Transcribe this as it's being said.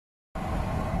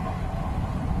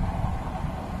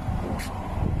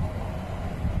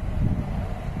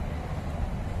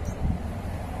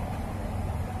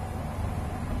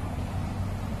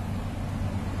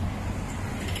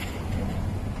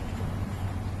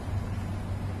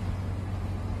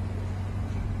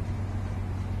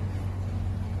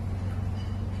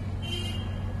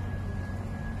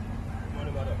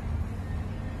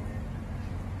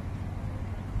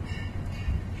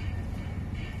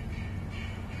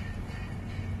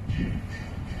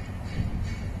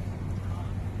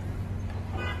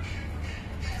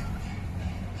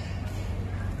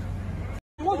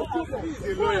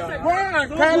They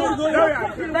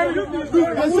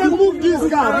say move this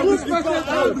guy. Move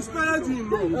this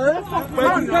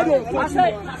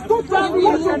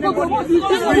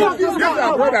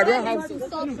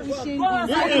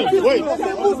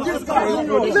guy.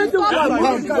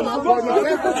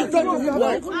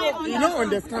 You don't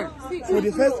understand. So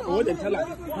the first what they tell us,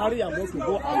 hurry and to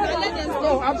go outside.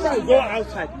 So after you go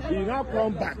outside, you now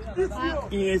come back.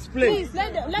 He explains.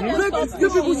 Let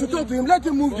people should talk to him. Let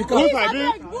him move the car. Move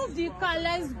the car.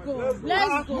 Let's go.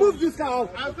 Let's go. Move this car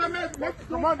out. Let's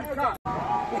command the car.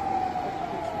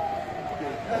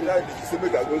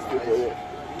 Make I go stay for you.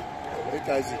 Make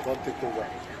I see come take over.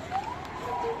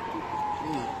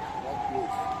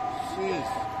 Jeez.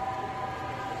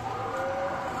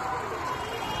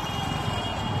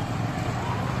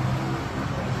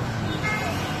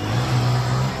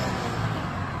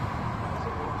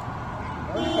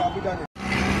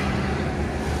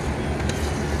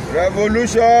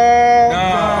 Revolution!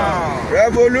 No.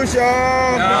 Revolution!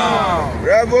 No.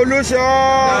 Revolution!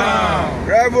 No.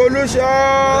 Revolution!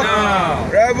 No.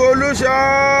 Revolution!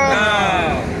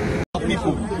 No.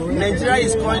 People. Nigeria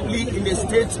is currently in a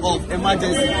state of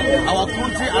emergency. Our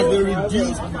country has been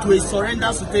reduced to a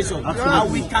surrender situation.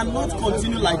 And we cannot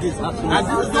continue like this. And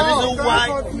this is the reason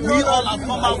why we all have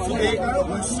come out today.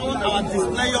 We've shown our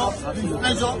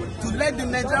displeasure to let the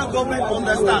Nigerian government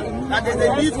understand that there's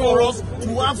a need for us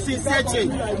to have sincere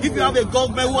change. If you have a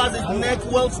government who has its neck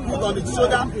well screwed on its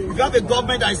shoulder, if you have a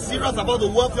government that is serious about the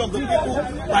welfare of the people,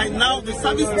 by now the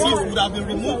service chiefs would have been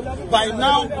removed. By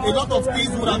now, a lot of things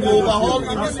would have been overhauled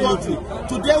in this country.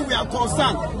 Today we are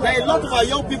concerned that a lot of our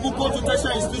young people go to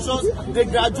tertiary institutions, they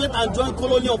graduate and join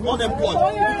colony of unemployed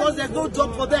because there's no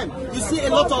job for them. You see a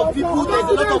lot of people, there's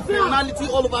a lot of criminality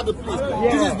all over the place.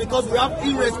 This is because we have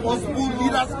irresponsible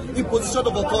leaders in position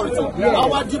of authority.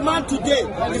 Our demand today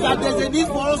is that there's a need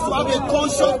for us to have a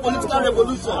conscious political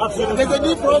revolution. There's a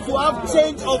need for us to have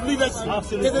change of leadership.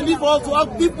 There's a need for us to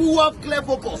have people who have clear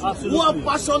focus, who have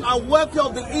passion and welfare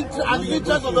of the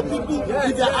interest of the people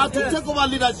in their heart to take over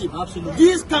leadership.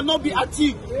 This cannot be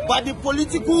achieved by the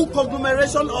political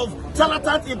conglomeration of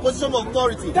charlatans in position of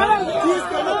authority. This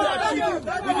cannot be achieved with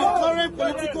the current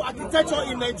political architecture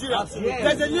in Nigeria.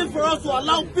 There's a need for us to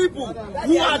allow people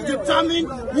who are determined,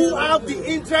 who have the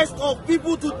interest of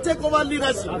people to take over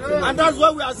leadership. And that's why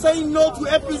we are saying no to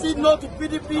APC, no to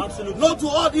PDP, no to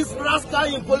all these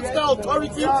rascals in political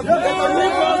authority. There's a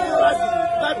need for us to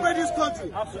liberate this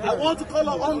country. I want to call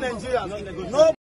on all Nigerians. No